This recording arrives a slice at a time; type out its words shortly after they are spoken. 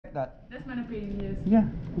like that. That's my opinion, yes. Yeah.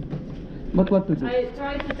 But what to do? I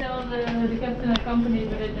tried to tell the captain of the company,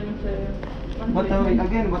 but they don't want But to.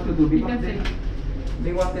 again, what to do? You Because can say.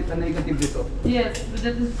 they wanted a negative result. Yes, but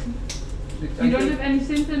that is. You don't have any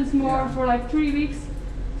symptoms more for like 3 weeks,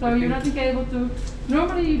 so you're not able to.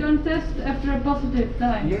 Normally, you don't test after a positive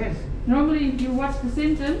time. Yes. Normally, you watch the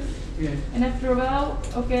symptoms, Yes. and after a while,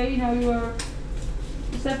 okay, now you are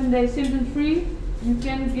 7 days symptom free. You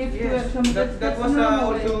can give Yes. some. That was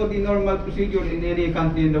also the normal procedure in any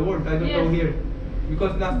country in the world. I don't know here,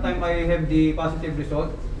 because last time I have the positive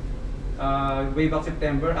result. Way back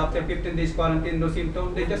September, after 15 days quarantine, no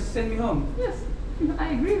symptoms, they just send me home. Yes, I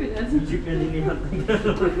agree with that. You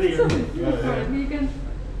can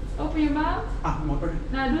open your mouth. Motor.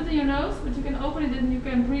 Now do it in your nose, but you can open it and you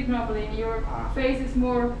can breathe normally, and your face is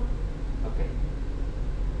more okay.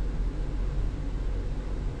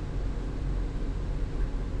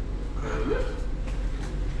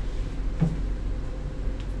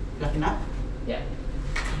 That's enough? Yeah.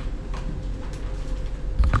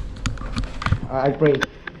 I pray.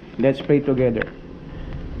 Let's pray together.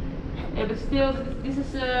 Yeah, but still, this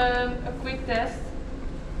is a quick test,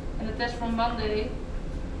 and the test from Monday,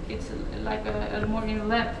 it's like a more in a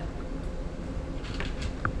lab.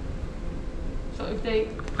 So if they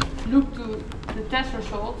look to the test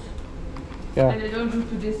results, Yeah. and they don't look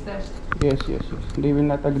to this test. Yes, yes, yes. They will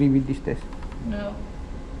not agree with this test. No.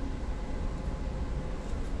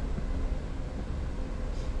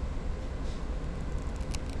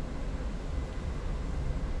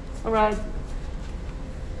 Alright.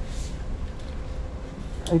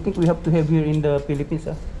 I think we have to have here in the Philippines.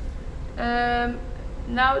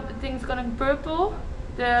 Now the thing's gonna be purple.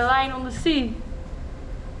 The line on the C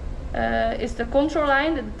is the control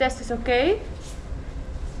line. The test is okay.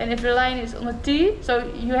 And if the line is on the T, so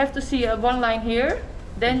you have to see one line here,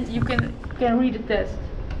 then you can read the test.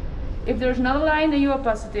 If there's another line, then you are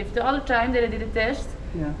positive. The other time that I did a test,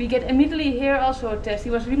 we get immediately here also a test. He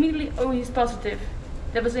was immediately, oh, he's positive.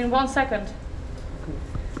 That was in 1 second.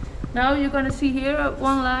 Now you're gonna see here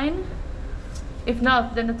one line. If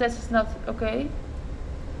not, then the test is not okay.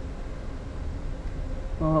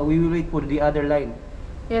 We will wait for the other line.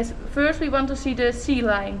 Yes, first we want to see the C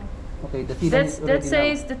line. Okay, the C line is That already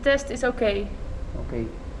says the test is okay. Okay.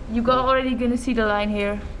 You go already gonna see the line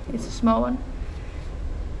here. It's a small one.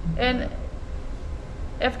 And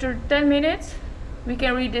after 10 minutes, we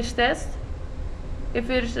can read this test. If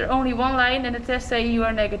there's only one line, then the test say you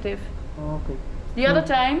are negative. Okay. The other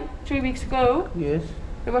time, 3 weeks ago, Yes.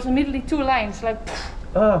 there was immediately 2 lines, like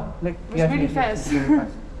Like it was really fast. really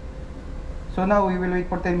fast. So now we will wait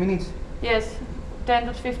for 10 minutes. Yes, 10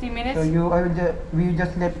 to 15 minutes. So we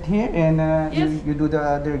just left here and Yes. you do the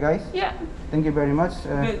other guys. Yeah. Thank you very much.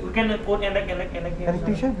 We can put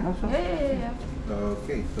Electrician also. Yeah.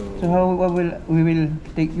 Okay, so So we will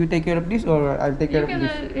take care of this, or I'll take care You of can,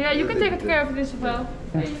 this. yeah, you can take care of this as well.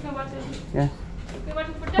 Yeah, you can watch it. Yeah. You can watch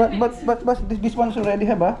it for 10 minutes. But this one's already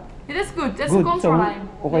have It is good. That's Good, the so control we- line.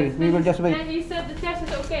 okay, we will just wait. And he said the test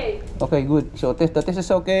is okay. Okay, good. So the test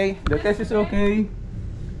is okay. The test is okay.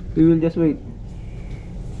 We will just wait.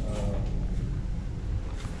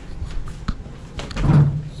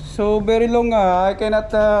 So very long. I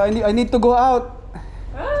cannot. I need to go out.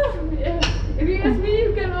 Yeah. If you ask me,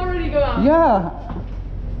 you can already go out. Yeah.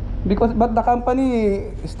 But the company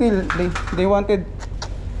still they wanted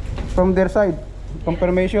from their side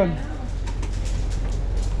confirmation.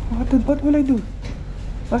 What will I do?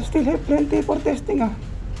 I still have plenty for testing.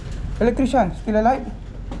 Electrician, still alive?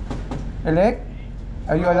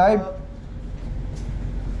 Are you alive?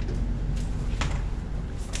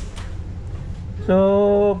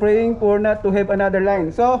 So praying for not to have another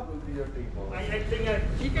line. So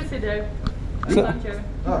You can sit there. So-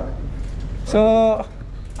 so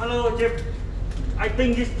Hello, Chip. I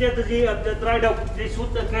think this strategy of the dry dock, they should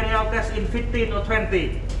carry out tests in 15 or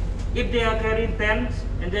 20. If they are carrying 10,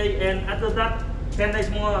 and after that, 10 is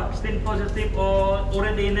more still positive or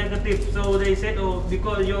already negative. So they said, oh,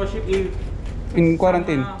 because your ship is in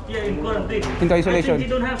quarantine. Yeah, in quarantine. Into isolation. I think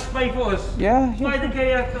they don't have spy force. Yeah. Why they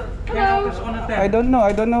carry out tests on a test? I don't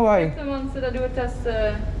know why. Someone said I do a test.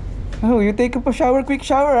 Oh, you take a shower, quick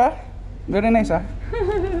shower, Very nice,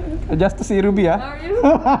 Just to see Ruby, How are you?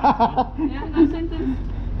 Yeah, no symptoms?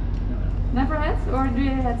 Never had? Or do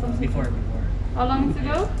you had some symptoms? Before. How long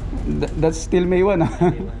ago? That's still May 1,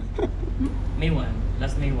 May 1.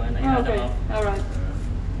 Last May 1. I had okay. off.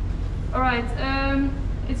 Alright,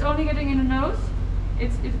 it's only getting in the nose.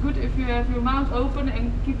 It's good if you have your mouth open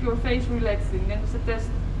and keep your face relaxing. Then it's a test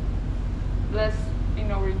less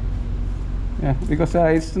ignoring. Yeah, because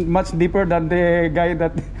it's much deeper than the guy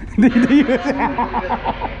that did the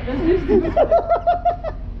Just lift the boat.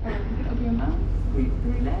 Alright, you can open your mouth.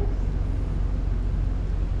 Relax.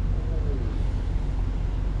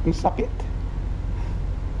 Ang sakit.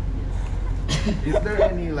 Is there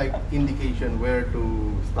any like indication where to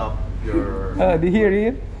stop your? Do you hear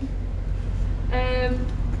it?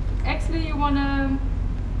 Actually, you wanna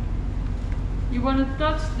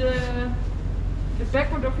touch the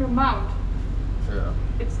backward of your mount. Yeah.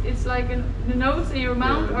 It's like the nose and your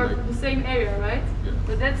mouth Yeah, are like- the same area, right? Yeah.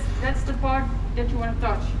 So that's the part that you wanna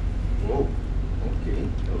touch. Oh. Okay.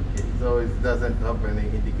 Okay. So it doesn't have any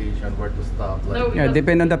indication where to stop. Like. No, Yeah,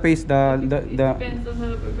 depend on the pace, It depends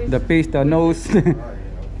on the pace, the nose. Ah, yeah. Okay.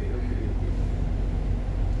 Okay.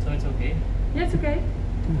 So it's okay. Yeah, it's okay.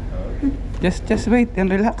 Okay. just wait and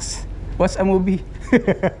relax. Watch a movie.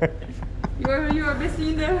 You are busy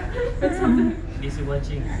in there with something. Busy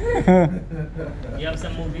watching. You have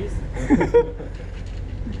some movies?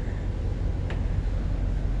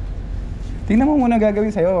 Tingnan mo muna gagawin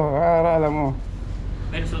sa'yo, para alam mo.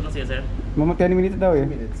 May result na siya, sir? Mga 10 minutes daw eh. 2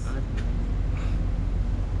 minutes.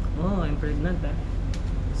 Oh, I'm pregnant ah.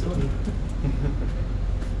 Sorry.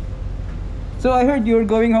 So I heard you're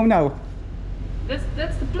going home now.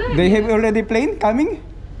 That's the plane. They have already plane coming?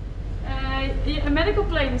 Yeah, a medical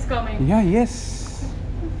plane is coming. Yeah, yes.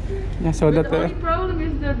 Yeah, so But that the only problem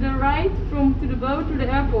is the ride from to the boat to the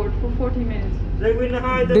airport for 40 minutes. They will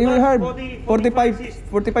hire the they will bus have 45 seats.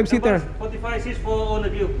 45 seater. The bus 45 seats for all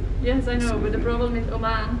of you. Yes, I know, but the problem is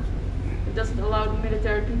Oman. It doesn't allow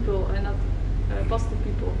military people and not positive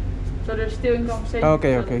people. So they're still in conversation.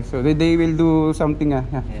 Okay, with okay. others. So they will do something Yeah.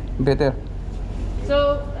 better.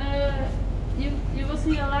 So you will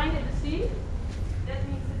see a line at the sea. That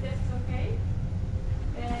means the test is okay.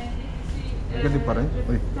 And if you see Ganun pa rin?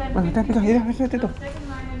 Uy. Teka, ito. second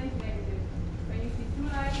line and it's negative. When you see two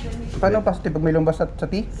lines, that means Paano positive pag may lumbas sa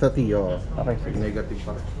T? Sa Tio. Okay, sige. Negative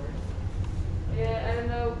pa rin. yeah, I don't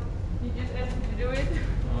know. You just asked me to do it.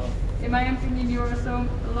 Oh. In my opinion, you are so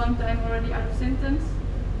a long time already out of symptoms.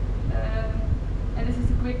 And this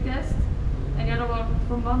is a quick test. And the other one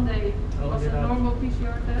from Monday Oh, was the a rapid. normal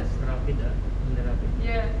PCR test. Rapid ah. Hindi rapid.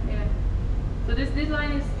 Yeah, yeah. So this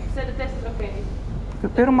line is said the test is okay.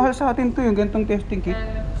 Pero mahal sa atin to yung gantong testing kit.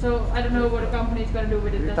 So I don't know what the company is gonna do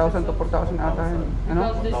with the test. 3,000 to 4,000 ata yun. Ano?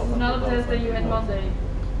 Because this is another test that you had Monday.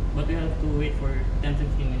 But we have to wait for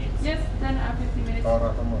 10-15 minutes. Yes, 10 or 15 minutes.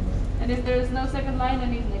 Para sa mo. And if there is no second line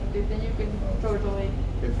and it's negative, then you can throw it away.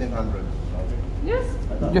 1,500. Okay. Yes.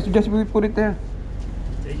 Just we put it there.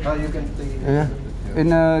 Ah, you can stay. Yeah. And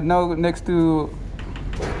now next to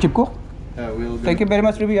Chip Cook. We'll Thank you very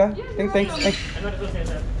much, Ruby. Thanks. Ano result niya,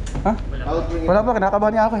 sir? Ha? Wala I'll pa. bring it. Wala pa,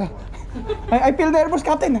 kinakabahan niya ako eh. I feel nervous,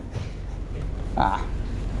 Captain.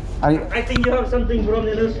 I think you have something from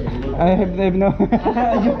the nose. I have no.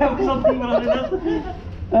 You have something from the nose.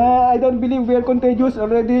 I don't believe we are contagious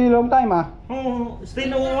already long time. Oh,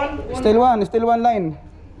 still one? Still one line. Still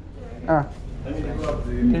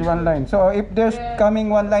one line. So if there's coming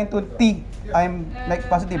one line to T, I'm like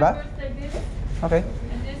positive, First take this, Okay.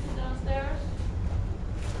 and this downstairs.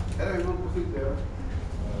 Anyway, we'll proceed there.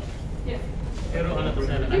 Yeah. Pero ano to,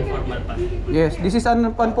 sir? Informal pa. Yes, this is an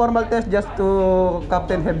informal test just to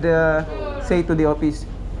Captain have the say to the office.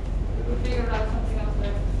 Figure out something else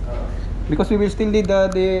there. Because we will still need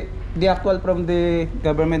the actual from the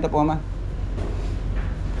government of Oman.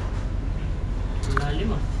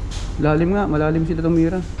 Lalim ah. Lalim nga, malalim si Tatong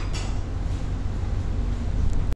Mira.